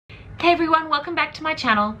Hey everyone, welcome back to my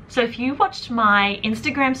channel. So if you watched my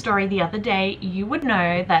Instagram story the other day, you would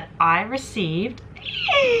know that I received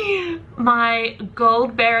my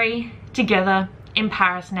Goldberry Together in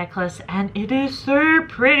Paris necklace, and it is so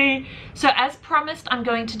pretty. So as promised, I'm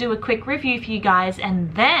going to do a quick review for you guys,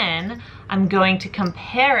 and then I'm going to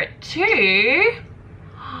compare it to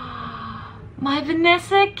my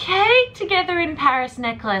Vanessa Kate Together in Paris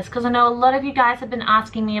necklace, because I know a lot of you guys have been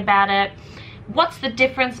asking me about it. What's the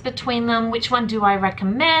difference between them? Which one do I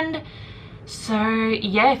recommend? So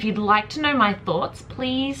yeah, if you'd like to know my thoughts,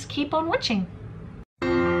 please keep on watching.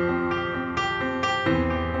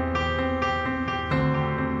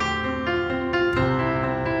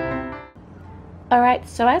 Alright,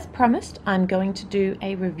 so as promised, I'm going to do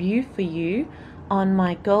a review for you on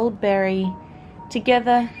my Goldberry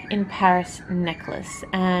Together in Paris necklace,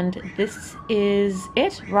 and this is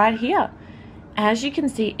it right here. As you can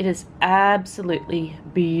see, it is absolutely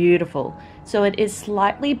beautiful. So it is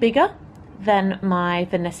slightly bigger than my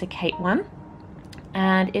Vanessa Kate one,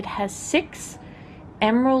 and it has 6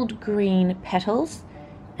 emerald green petals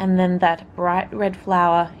and then that bright red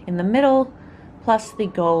flower in the middle plus the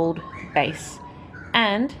gold base.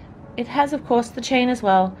 And it has, of course, the chain as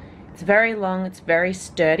well. It's very long, it's very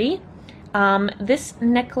sturdy. This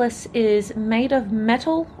necklace is made of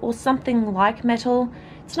metal or something like metal.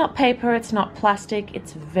 It's not paper, it's not plastic,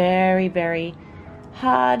 it's very, very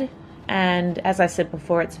hard, and as I said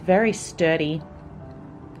before, it's very sturdy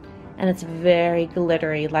and it's very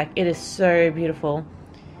glittery. Like, it is so beautiful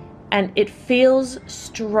and it feels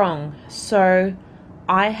strong, so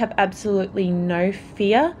I have absolutely no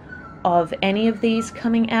fear of any of these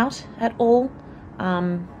coming out at all.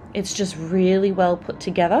 It's just really well put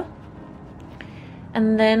together.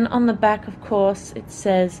 And then on the back, of course, it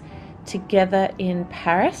says Together in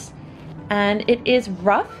Paris, and it is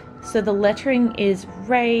rough, so the lettering is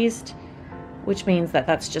raised, which means that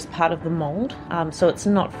that's just part of the mold. So it's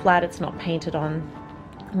not flat, it's not painted on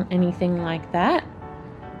anything like that.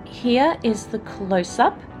 Here is the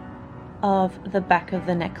close-up of the back of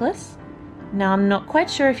the necklace. Now, I'm not quite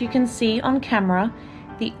sure if you can see on camera.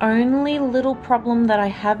 The only little problem that I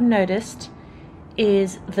have noticed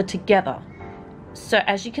is the together. So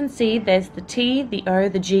as you can see, there's the T, the O,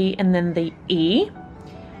 the G, and then the E.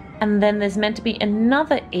 And then there's meant to be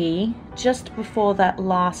another E just before that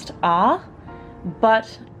last R,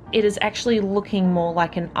 but it is actually looking more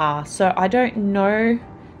like an R. So I don't know.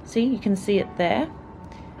 See, you can see it there.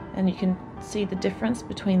 And you can see the difference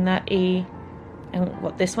between that E and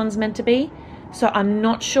what this one's meant to be. So I'm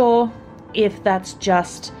not sure if that's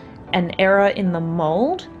just an error in the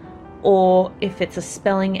mold, or if it's a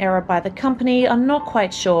spelling error by the company. I'm not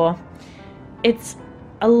quite sure. It's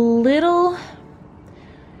a little,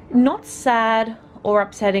 not sad or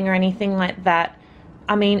upsetting or anything like that.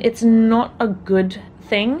 I mean, it's not a good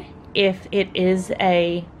thing if it is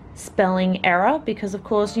a spelling error, because of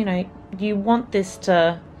course, you know, you want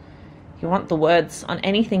the words on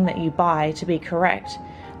anything that you buy to be correct.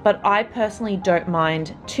 But I personally don't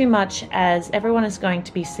mind too much, as everyone is going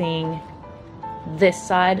to be seeing this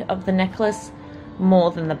side of the necklace more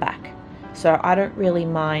than the back, so I don't really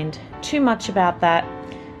mind too much about that.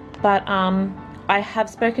 But I have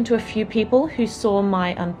spoken to a few people who saw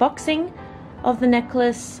my unboxing of the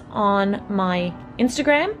necklace on my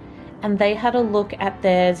Instagram, and they had a look at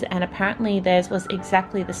theirs, and apparently theirs was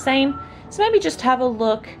exactly the same. So maybe just have a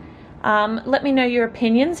look. Let me know your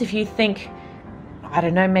opinions. If you think, I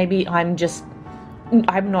don't know, maybe I'm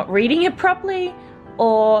not reading it properly,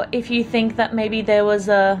 or if you think that maybe there was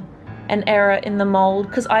an error in the mold,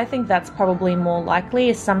 because I think that's probably more likely,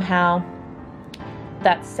 is somehow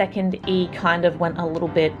that second E kind of went a little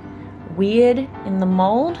bit weird in the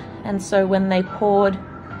mold, and so when they poured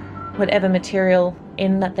whatever material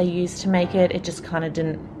in that they used to make it, it just kind of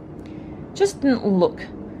didn't look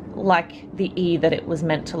like the E that it was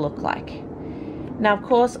meant to look like. Now, of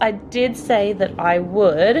course, I did say that I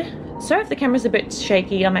would, sorry if the camera's a bit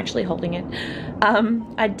shaky, I'm actually holding it.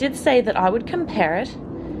 I did say that I would compare it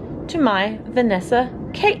to my Vanessa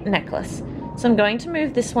Kate necklace. So I'm going to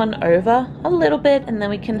move this one over a little bit, and then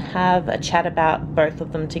we can have a chat about both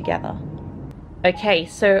of them together. Okay,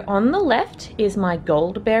 so on the left is my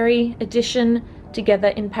Goldberry edition Together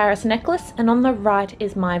in Paris necklace, and on the right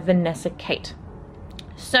is my Vanessa Kate.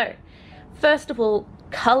 So, first of all,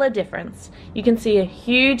 color difference. You can see a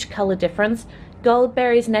huge color difference.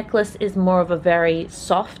 Goldberry's necklace is more of a very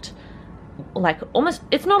soft, like almost,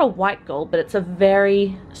 it's not a white gold, but it's a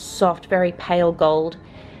very soft, very pale gold.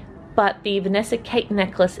 But the Vanessa Kate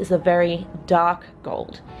necklace is a very dark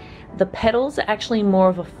gold. The petals are actually more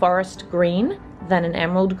of a forest green than an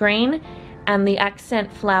emerald green, and the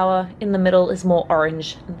accent flower in the middle is more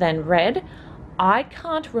orange than red. I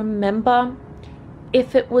can't remember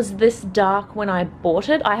if it was this dark when I bought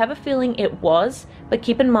it. I have a feeling it was, but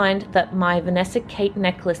keep in mind that my Vanessa Kate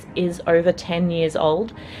necklace is over 10 years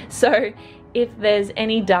old. So if there's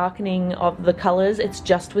any darkening of the colors, it's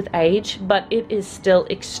just with age, but it is still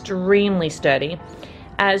extremely sturdy.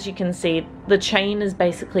 As you can see, the chain is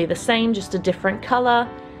basically the same, just a different color,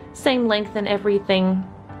 same length and everything,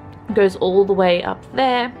 goes all the way up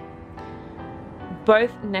there.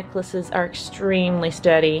 Both necklaces are extremely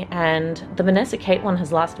sturdy, and the Vanessa Kate one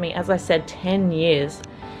has lasted me, as I said, 10 years.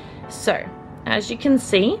 So, as you can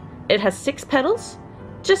see, it has 6 petals,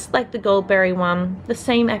 just like the Goldberry one, the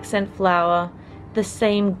same accent flower, the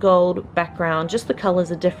same gold background, just the colors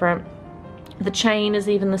are different. The chain is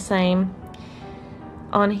even the same.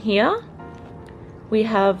 On here, we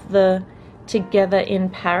have the Together in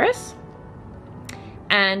Paris,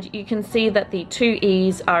 and you can see that the 2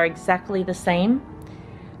 E's are exactly the same.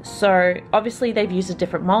 So obviously they've used a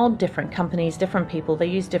different mold, different companies, different people, they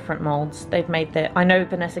use different molds. They've made their, I know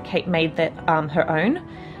Vanessa Kate made their, her own,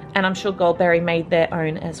 and I'm sure Goldberry made their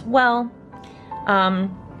own as well.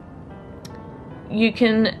 You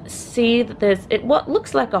can see that there's what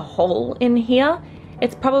looks like a hole in here.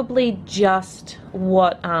 It's probably just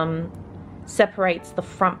what separates the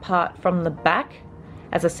front part from the back.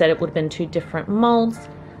 As I said, it would have been 2 different molds.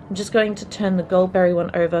 I'm just going to turn the Goldberry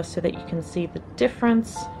one over so that you can see the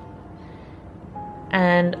difference.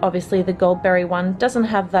 And obviously the Goldberry one doesn't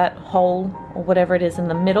have that hole or whatever it is in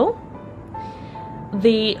the middle.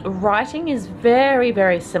 The writing is very,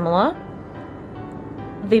 very similar.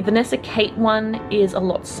 The Vanessa Kate one is a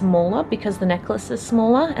lot smaller because the necklace is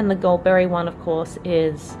smaller, and the Goldberry one, of course,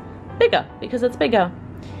 is bigger because it's bigger.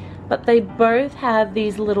 But they both have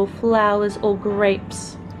these little flowers or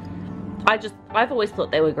grapes. I've always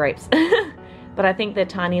thought they were grapes, but I think they're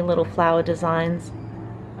tiny little flower designs.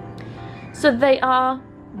 So they are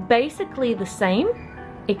basically the same,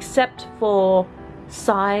 except for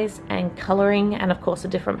size and coloring, and of course a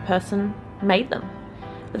different person made them.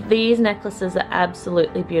 But these necklaces are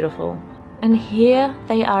absolutely beautiful. And here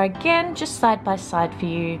they are again, just side by side for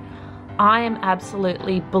you. I am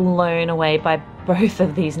absolutely blown away by both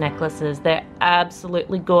of these necklaces. They're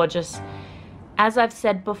absolutely gorgeous. As I've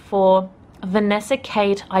said before, Vanessa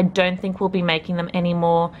Kate, I don't think will be making them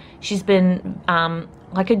anymore. She's been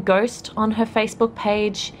like a ghost on her Facebook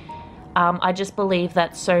page. I just believe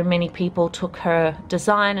that so many people took her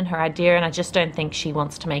design and her idea, and I just don't think she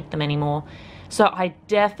wants to make them anymore. So I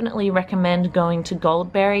definitely recommend going to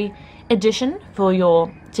Goldberry edition for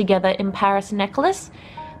your Together in Paris necklace.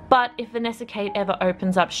 But if Vanessa Kate ever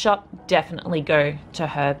opens up shop, definitely go to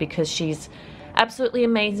her because she's absolutely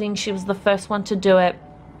amazing. She was the first one to do it.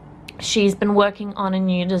 She's been working on a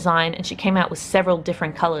new design, and she came out with several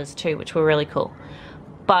different colors too, which were really cool.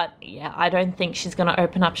 But yeah, I don't think she's going to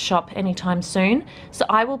open up shop anytime soon. So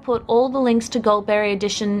I will put all the links to Goldberry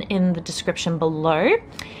edition in the description below.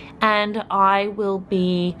 And I will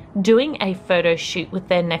be doing a photo shoot with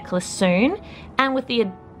their necklace soon, and with the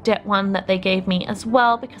Adet one that they gave me as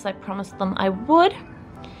well, because I promised them I would.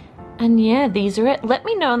 And yeah, these are it. Let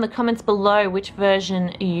me know in the comments below which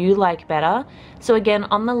version you like better. So again,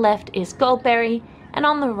 on the left is Goldberry, and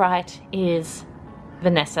on the right is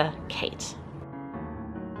Vanessa Kate.